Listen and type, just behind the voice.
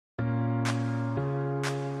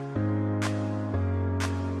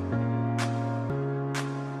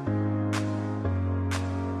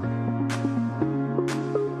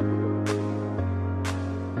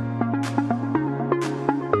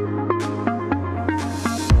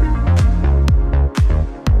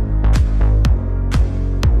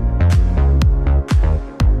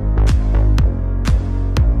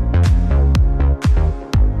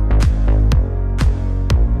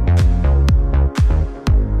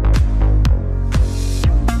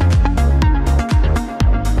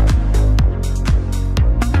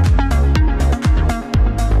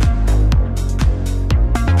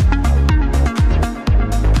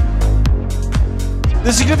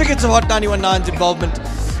importance of Hot 91.9's involvement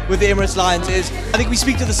with the Emirates Lions is, I think we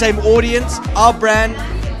speak to the same audience. Our brand,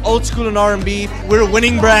 old school and R&B, we're a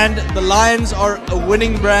winning brand. The Lions are a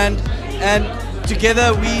winning brand, and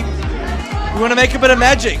together we want to make a bit of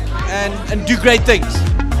magic and do great things.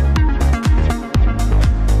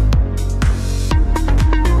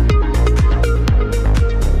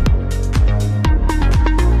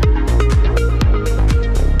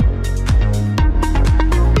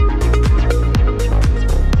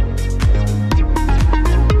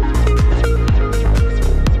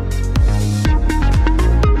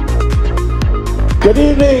 Good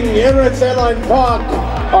evening, Emirates Airline Park.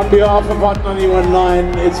 On behalf of Hot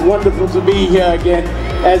 91.9, it's wonderful to be here again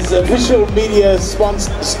as official media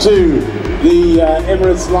sponsors to the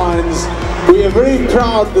Emirates Lions. We are very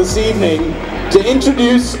proud this evening to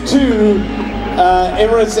introduce to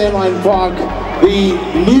Emirates Airline Park the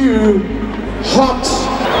new Hot,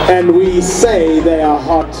 and we say they are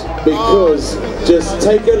hot because just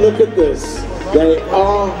take a look at this. They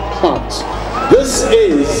are hot. This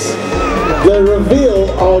is the reveal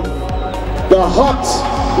of the Hot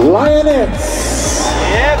Lionettes.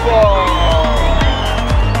 Yeah, boy.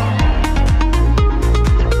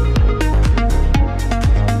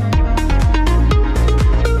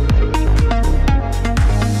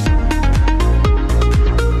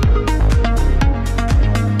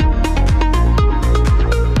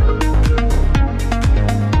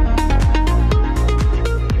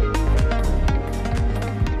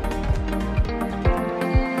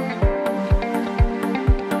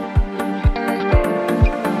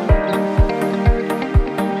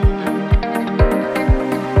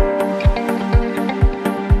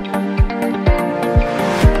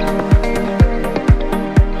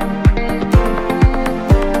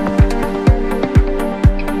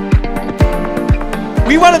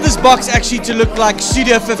 We wanted this box actually to look like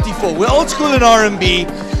Studio 54. We're old school in R&B.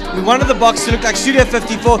 We wanted the box to look like Studio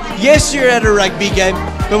 54. Yes, you're at a rugby game,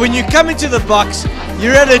 but when you come into the box,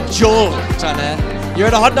 you're at a jaw, Tana. You're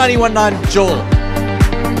at a Hot 91.9 jaw.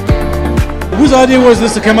 Whose idea was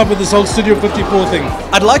this to come up with this whole Studio 54 thing?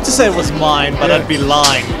 I'd like to say it was mine, but I'd be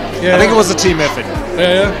lying. Yeah. I think it was a team effort.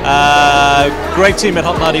 Great team at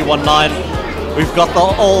Hot 91.9. We've got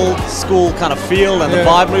the old school kind of feel and the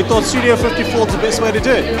vibe, and we thought Studio 54 is the best way to do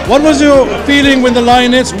it. What was your feeling when the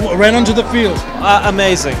Lionettes ran onto the field?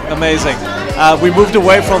 Amazing, amazing. We moved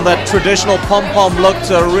away from that traditional pom-pom look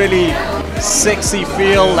to a really sexy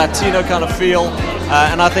feel, Latino kind of feel,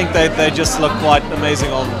 and I think they just look quite amazing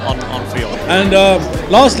on field. And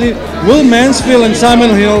lastly, will Mansfield and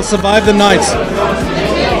Simon Hill survive the night?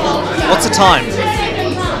 What's the time?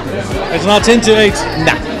 It's now 10 to 8.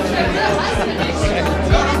 Nah.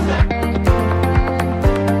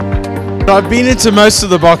 I've been into most of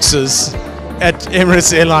the boxes at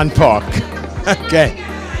Emirates Airline Park. Okay,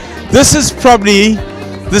 this is probably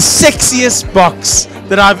the sexiest box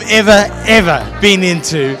that I've ever been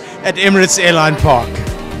into at Emirates Airline Park.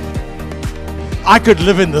 I could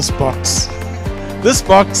live in this box. This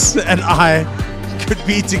box and I could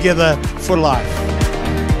be together for life.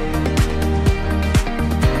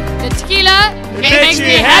 The tequila It makes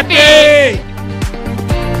me happy!